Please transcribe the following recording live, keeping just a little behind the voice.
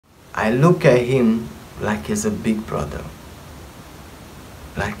I look at him like he's a big brother.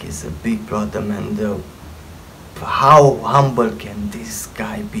 Like he's a big brother, man. How humble can this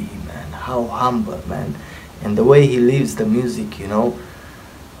guy be, man? How humble, man. And the way he lives the music, you know.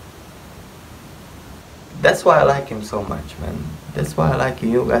 That's why I like him so much, man. That's why I like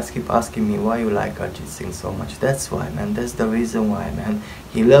him. You guys keep asking me why you like Arijit Singh so much. That's why, man. That's the reason why, man.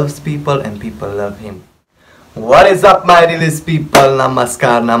 He loves people and people love him. What is up, my release people?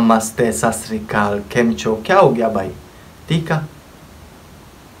 Namaskar, namaste, sasrikal, kemcho. Kya ho gaya, bhai? Tika?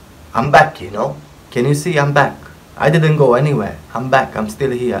 I'm back, you know. Can you see I'm back? I didn't go anywhere. I'm back. I'm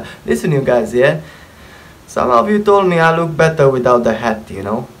still here. Listen, you guys, yeah? Some of you told me I look better without the hat, you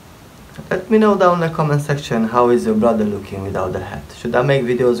know. Let me know down in the comment section how is your brother looking without the hat. Should I make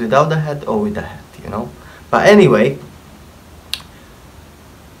videos without the hat or with the hat, you know? But anyway,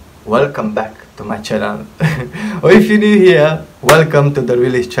 welcome back to my channel. Or if you're new here, welcome to the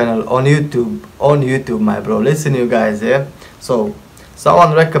release channel on YouTube. On YouTube, my bro. Listen, you guys, yeah? So,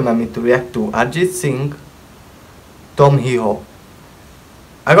 someone recommended me to react to Arijit Singh, Tom Hiho.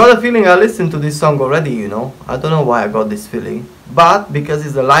 I got a feeling I listened to this song already, you know. I don't know why I got this feeling. But because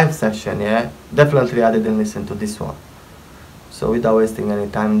it's a live session, yeah, definitely I didn't listen to this one. So without wasting any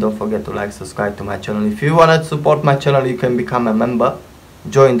time, don't forget to like, subscribe to my channel. If you want to support my channel, you can become a member.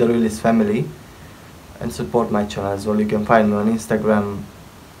 Join the release family. And support my channel as well. You can find me on Instagram,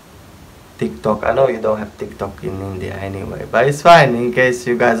 TikTok. I know you don't have TikTok in India anyway. But it's fine in case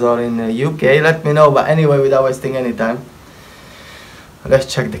you guys are in the UK. Let me know. But anyway, without wasting any time,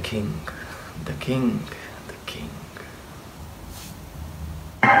 let's check the king. The king. The king.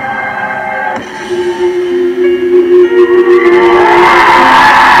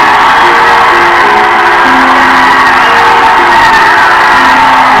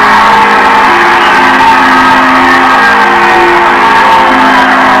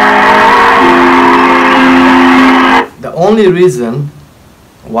 The only reason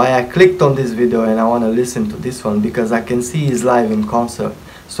why I clicked on this video and I want to listen to this one because I can see he's live in concert.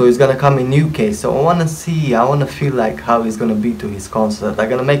 So he's gonna come in UK, so I wanna feel like how he's gonna be to his concert. I'm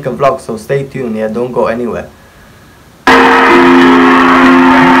gonna make a vlog, so stay tuned, yeah, don't go anywhere.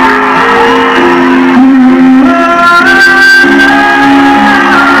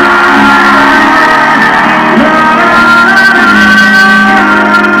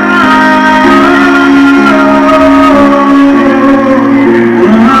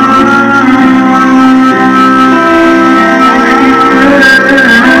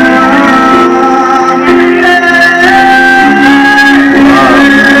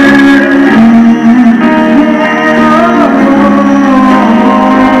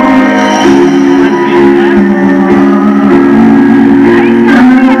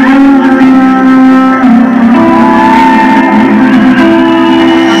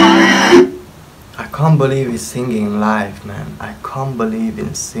 I can't believe he's singing live, man. I can't believe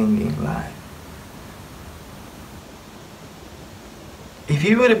he's singing live. If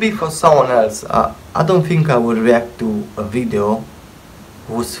it would be for someone else, I don't think I would react to a video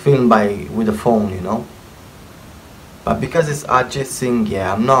who's filmed with a phone, you know. But because it's Arijit Singh,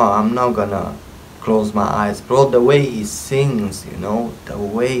 yeah, I'm not gonna close my eyes, bro. The way he sings, you know, the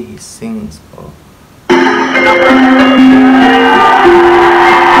way he sings, bro.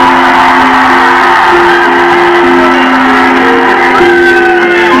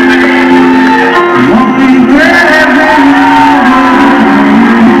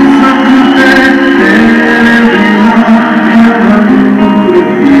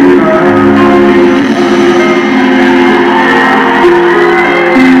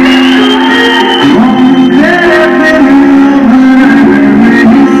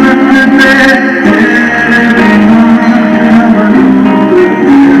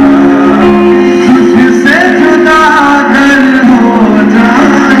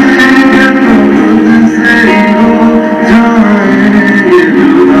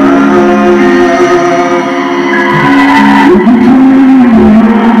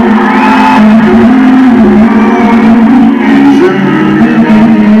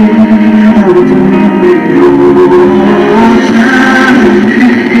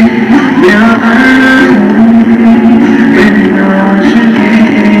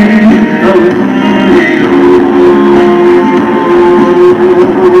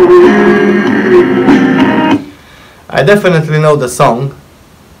 I definitely know the song,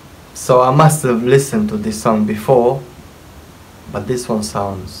 so I must have listened to this song before, but this one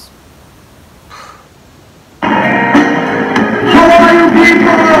sounds... How are you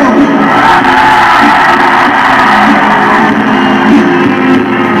people?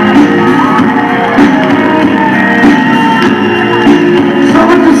 So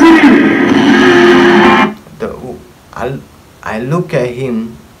good to see you. look at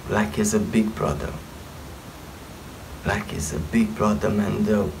him like he's a big brother. Like he's a big brother, man.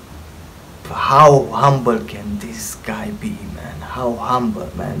 How humble can this guy be, man? How humble,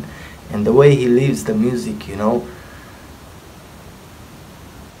 man. And the way he lives the music, you know.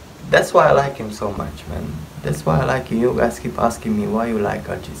 That's why I like him so much, man. That's why I like him. You guys keep asking me why you like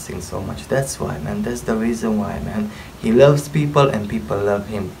Arijit Singh so much. That's why, man. That's the reason why, man. He loves people and people love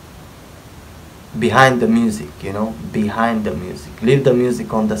him. Behind the music, you know. Behind the music. Leave the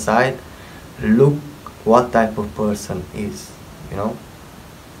music on the side. Look what type of person is, you know.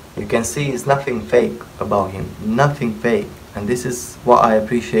 You can see it's nothing fake about him. Nothing fake. And this is what I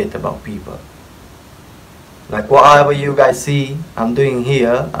appreciate about people. Like whatever you guys see I'm doing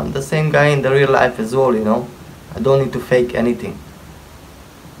here, I'm the same guy in the real life as well, you know. I don't need to fake anything.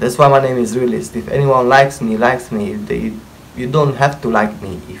 That's why my name is Realist. If anyone likes me, likes me. You don't have to like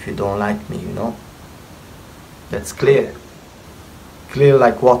me if you don't like me, you know. That's clear. Clear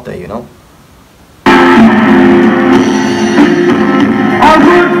like water, you know.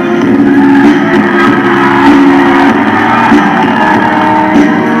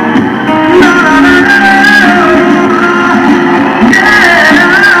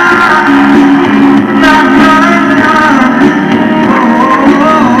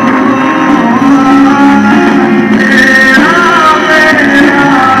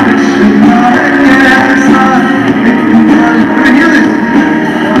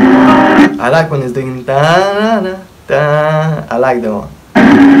 I like when it's doing da da da. I like that one.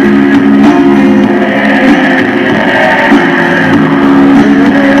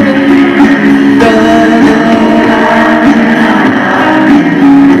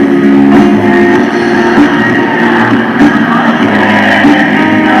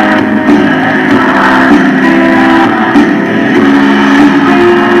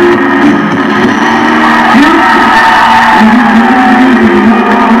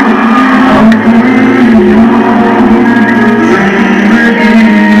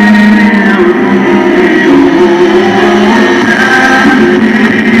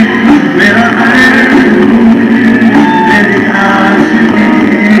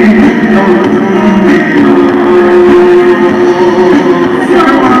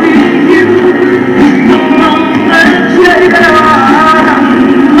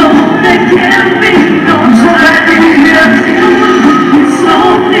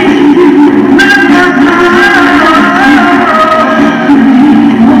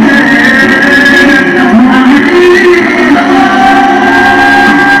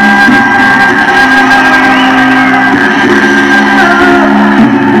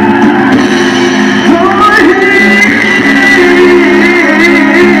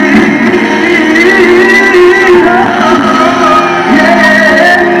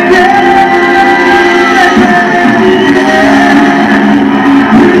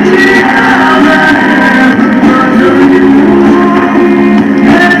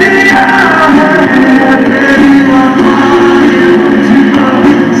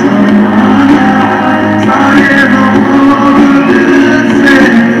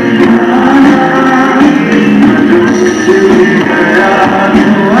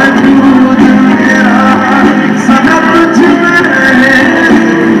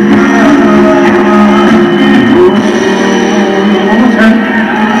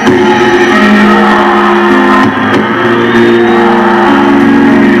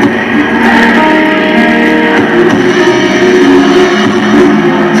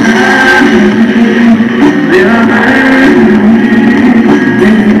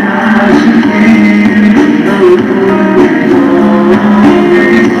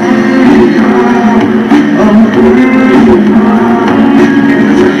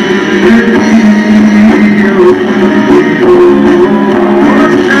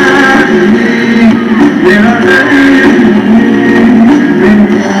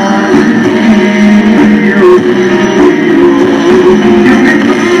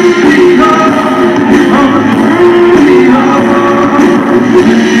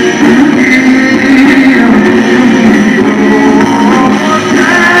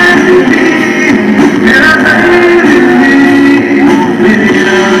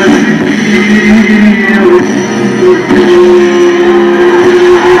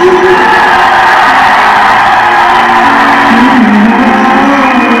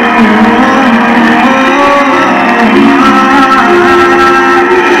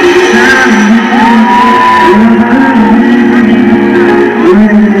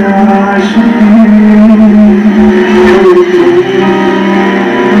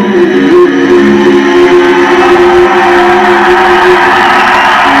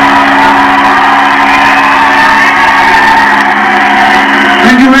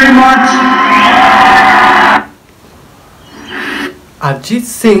 Arijit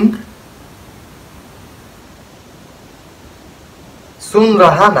Singh, Sun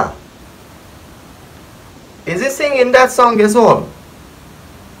Rahana. Is he singing that song as well?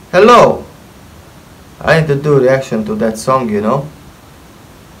 Hello. I need to do reaction to that song, you know.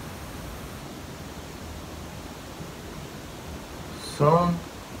 Sun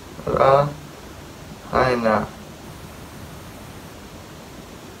Rahana.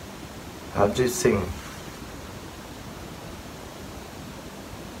 Arijit Singh.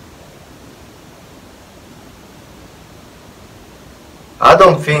 I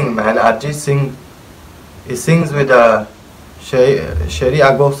don't think, man, Arijit Singh, he sings with a Sherry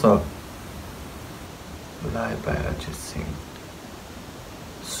Agosa. Live by Arijit Singh.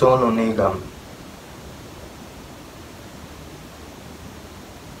 Sonu Nigam.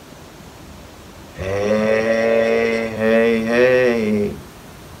 Hey, hey, hey.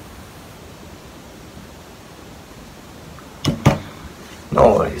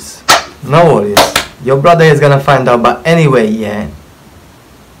 No worries. No worries. Your brother is gonna find out, but anyway, yeah.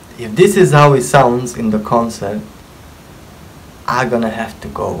 If this is how it sounds in the concert, I'm gonna have to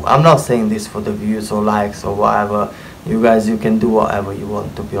go. I'm not saying this for the views or likes or whatever. You guys, you can do whatever you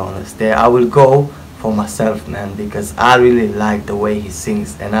want, to be honest. There, I will go for myself, man, because I really like the way he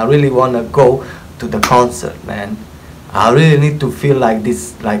sings and I really wanna go to the concert, man. I really need to feel like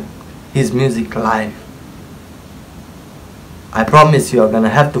this, like his music live. I promise you, are gonna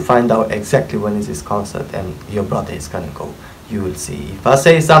have to find out exactly when is his concert, and your brother is gonna go. You will see. If I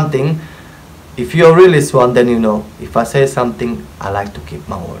say something, if you're a realist one, then you know. If I say something, I like to keep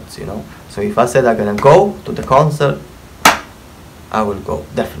my words, you know. So if I said I'm gonna go to the concert, I will go,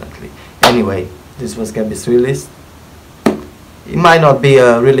 definitely. Anyway, this was Gabby's Realist. It might not be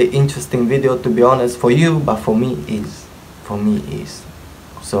a really interesting video, to be honest, for you, but for me is. For me is.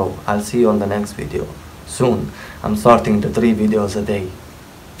 So I'll see you on the next video soon. I'm starting the 3 videos a day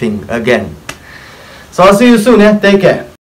thing again. So I'll see you soon, yeah? Take care.